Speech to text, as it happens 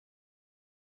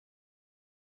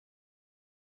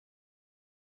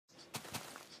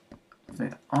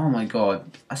Oh my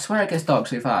god. I swear it gets dark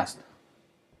so fast.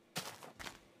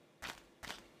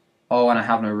 Oh, and I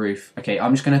have no roof. Okay,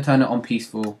 I'm just going to turn it on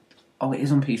peaceful. Oh, it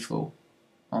is on peaceful.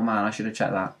 Oh man, I should have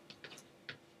checked that.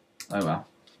 Oh well.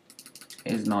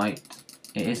 It is night.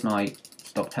 It is night.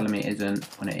 Stop telling me it isn't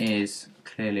when it is.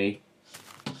 Clearly.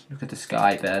 Look at the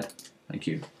sky, bed. Thank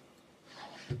you.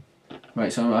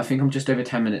 Right, so I think I'm just over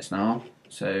 10 minutes now.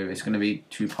 So it's going to be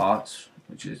 2 parts,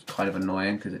 which is kind of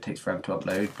annoying because it takes forever to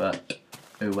upload, but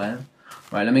oh well.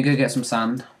 Right, let me go get some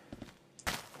sand.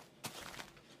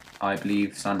 I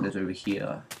believe sand is over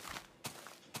here.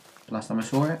 Last time I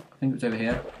saw it, I think it was over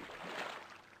here.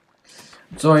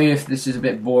 Sorry if this is a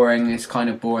bit boring. It's kind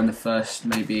of boring. The first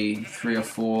maybe 3 or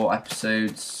 4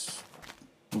 episodes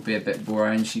will be a bit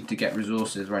boring. I just need to get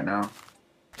resources right now.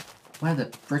 Where the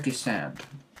frick is sand?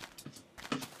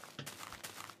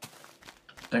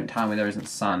 Don't tell me there isn't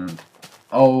sand.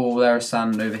 Oh, there is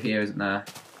sand over here, isn't there?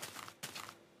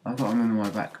 I've got to remember my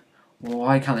back.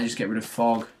 Why can't they just get rid of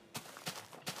fog?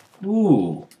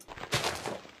 Ooh.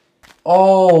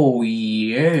 Oh,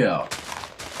 yeah.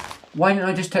 Why didn't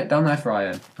I just take down there for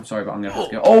iron? I'm sorry, but I'm going to have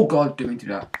to go. Oh, God, didn't mean to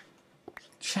do that.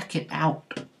 Check it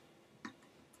out.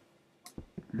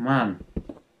 Man,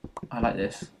 I like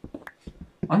this.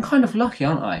 I'm kind of lucky,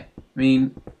 aren't I? I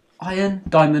mean, iron,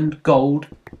 diamond, gold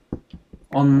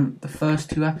on the first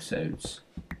 2 episodes.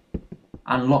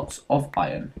 And lots of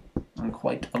iron. And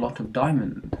quite a lot of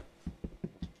diamond.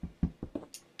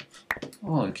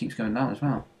 Oh, it keeps going down as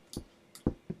well.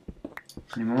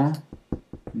 Any more?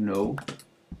 No.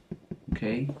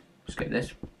 Okay, let's get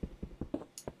this.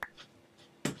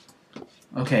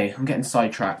 Okay, I'm getting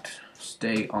sidetracked.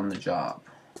 Stay on the job.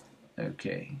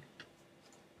 Okay.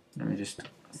 Let me just...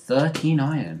 13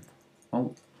 iron.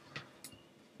 Oh.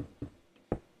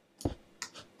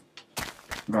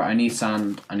 Right, I need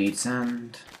sand. I need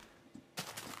sand.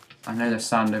 I know there's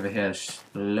sand over here. There's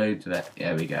loads of it.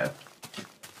 There we go.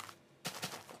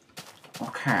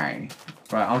 Okay.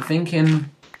 Right, I'm thinking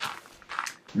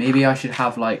maybe I should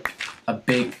have like a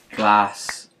big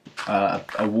glass,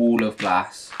 a wall of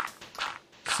glass,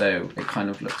 so it kind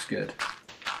of looks good.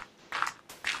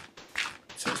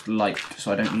 So it's light,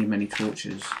 so I don't need many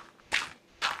torches.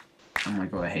 Oh my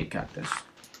god, I hate cactus.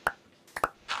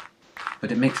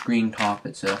 But it makes green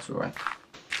carpet, so that's alright.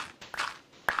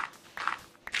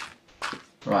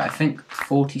 Right, I think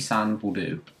 40 sand will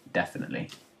do, definitely.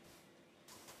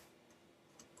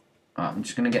 Right, I'm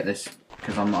just going to get this,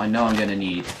 because I know I'm going to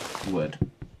need wood.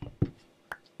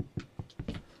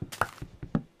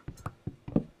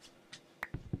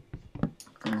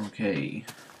 Okay.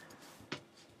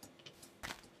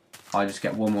 I just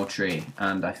get one more tree,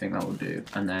 and I think that will do.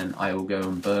 And then I will go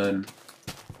and burn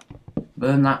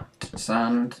that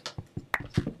sand,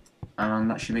 and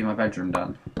that should be my bedroom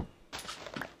done.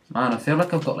 Man, I feel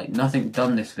like I've got like nothing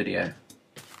done this video.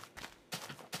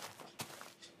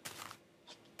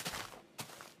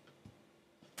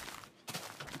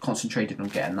 Concentrated on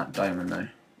getting that diamond though,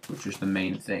 which was the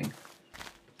main thing.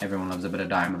 Everyone loves a bit of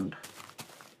diamond.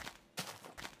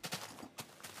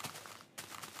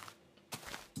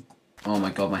 Oh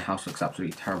my god, my house looks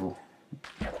absolutely terrible.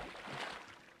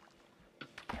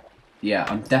 Yeah,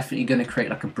 I'm definitely going to create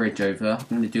like a bridge over. I'm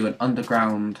going to do an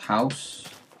underground house.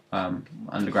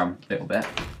 Underground little bit.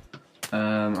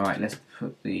 Alright, let's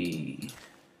put the...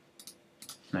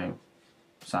 No.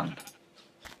 Sand.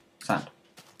 Sand.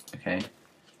 Okay.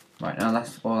 Right, now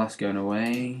that's all that's going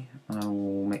away. I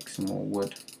will make some more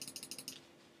wood.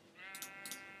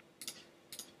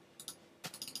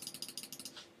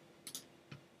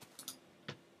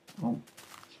 Oh.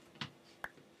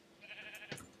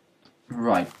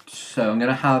 Right, so I'm going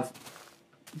to have...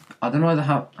 I don't know whether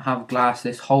to have glass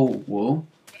this whole wall,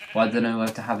 or I don't know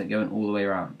whether to have it going all the way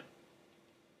around.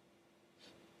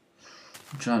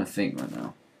 I'm trying to think right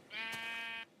now.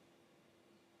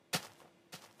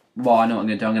 Well, I know what I'm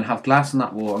going to do. I'm going to have glass on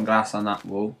that wall and glass on that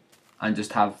wall, and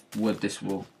just have wood this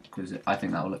wall, because I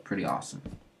think that will look pretty awesome.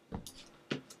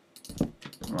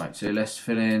 Right, so let's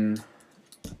fill in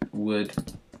wood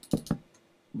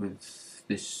with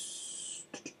this.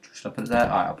 Should I put it there?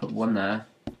 Alright, I'll put one there.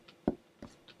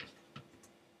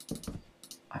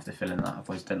 I have to fill in that,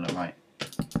 otherwise it doesn't look right.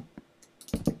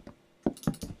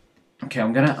 Okay,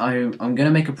 I'm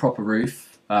gonna make a proper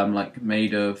roof, like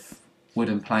made of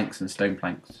wooden planks and stone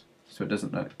planks, so it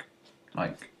doesn't look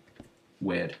like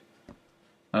weird.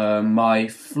 My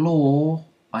floor,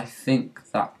 I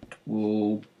think that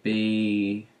will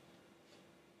be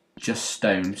just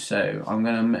stone, so I'm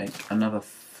gonna make another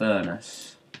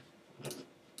furnace.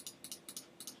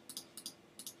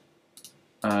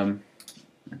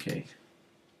 Okay.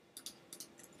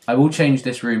 I will change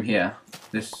this room here.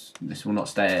 this will not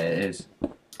stay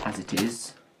as it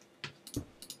is.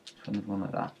 Another one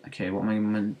like that. Okay, what am I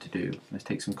meant to do? Let's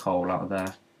take some coal out of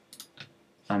there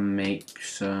and make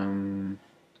some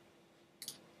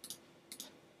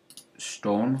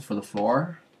stone for the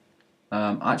floor.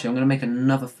 Actually, I'm going to make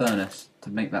another furnace to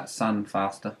make that sand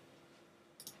faster,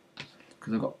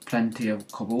 because I've got plenty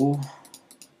of cobble.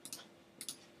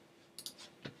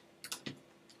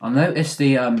 I noticed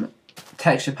the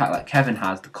texture pack that Kevin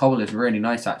has. The cobble is really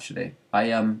nice, actually.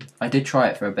 I did try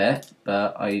it for a bit,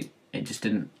 but I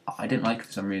didn't like it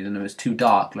for some reason. It was too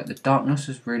dark. Like, the darkness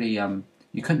was really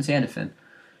you couldn't see anything.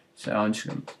 So I'm just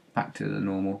going back to the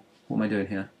normal. What am I doing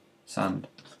here? Sand.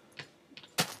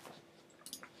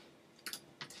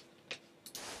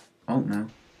 Oh no.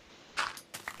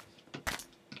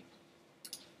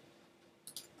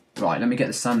 Right, let me get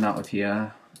the sand out of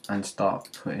here and start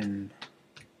putting.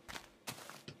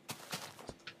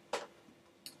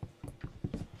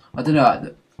 I don't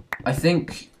know. I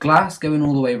think glass going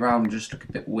all the way around would just look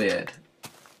a bit weird.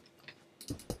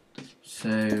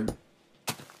 So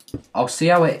I'll see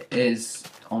how it is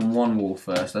on one wall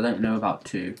first. I don't know about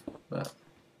two, but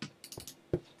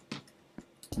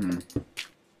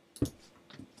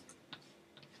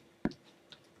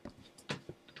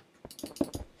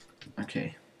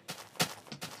okay.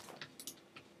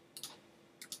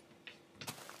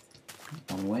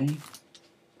 One way.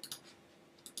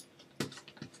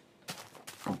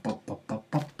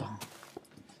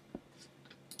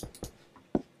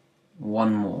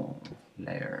 One more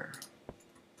layer.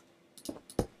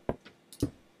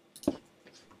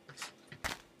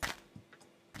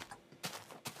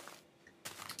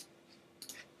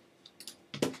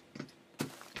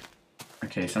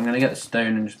 Okay, so I'm going to get the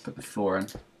stone and just put the floor in.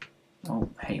 Oh,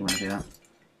 I hate when I do that.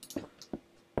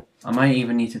 I might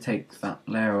even need to take that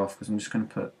layer off, because I'm just going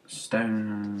to put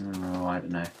stone. Oh, I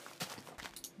don't know.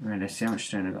 Really, see how much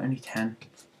stone I've got? Only 10.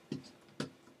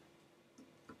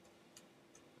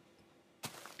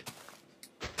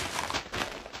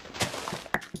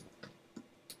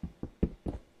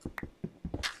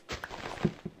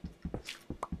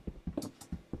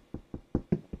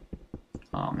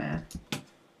 Oh man.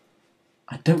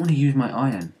 I don't want to use my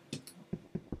iron.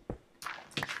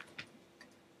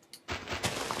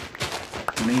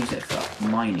 I'm going to use it for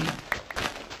mining.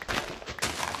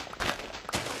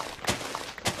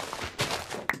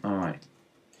 Alright.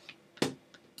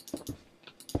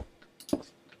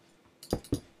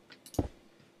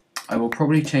 I will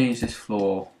probably change this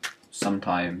floor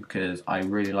sometime, because I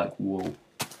really like wool.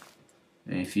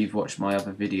 And if you've watched my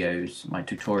other videos, my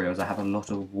tutorials, I have a lot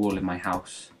of wool in my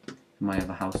house, in my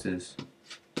other houses.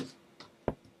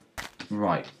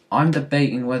 Right, I'm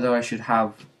debating whether I should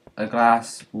have a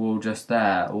glass wall just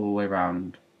there all the way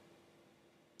around.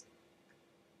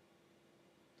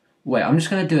 Wait, I'm just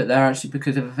going to do it there actually,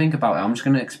 because if I think about it, I'm just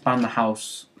going to expand the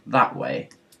house that way.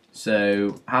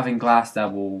 So having glass there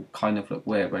will kind of look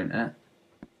weird, won't it?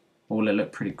 Or will it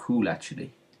look pretty cool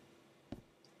actually?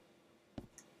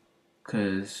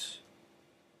 Because,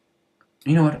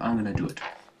 you know what, I'm going to do it.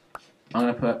 I'm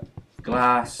going to put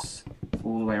glass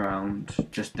all the way around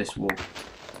just this wall.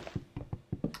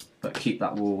 But keep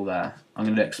that wall there. I'm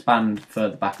going to expand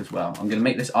further back as well. I'm going to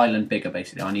make this island bigger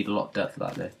basically. I need a lot of dirt for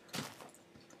that though.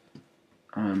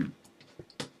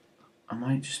 I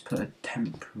might just put a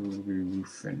temporary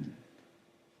roof in.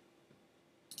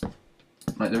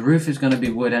 Like, the roof is going to be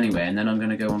wood anyway, and then I'm going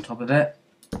to go on top of it.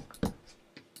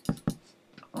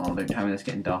 Oh, don't tell me it's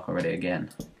getting dark already again.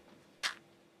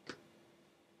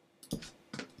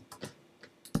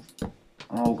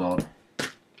 Oh god.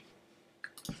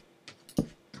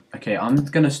 Okay, I'm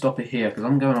going to stop it here because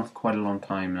I'm going off quite a long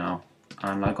time now,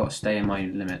 and I've got to stay in my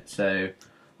limit, so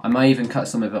I might even cut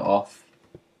some of it off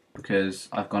because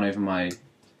I've gone over my.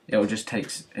 It will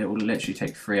literally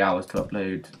take 3 hours to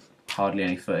upload hardly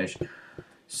any footage.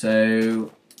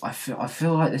 So I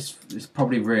feel like this is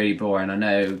probably really boring. I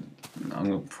know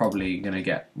I'm probably going to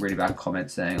get really bad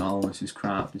comments saying, oh, this is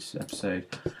crap, this episode.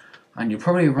 And you're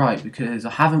probably right, because I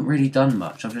haven't really done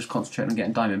much. I've just concentrated on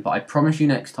getting diamond. But I promise you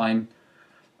next time,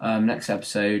 next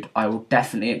episode, I will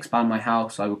definitely expand my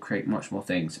house. I will create much more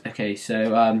things. Okay,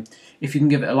 so if you can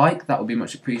give it a like, that would be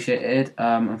much appreciated.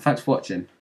 And thanks for watching.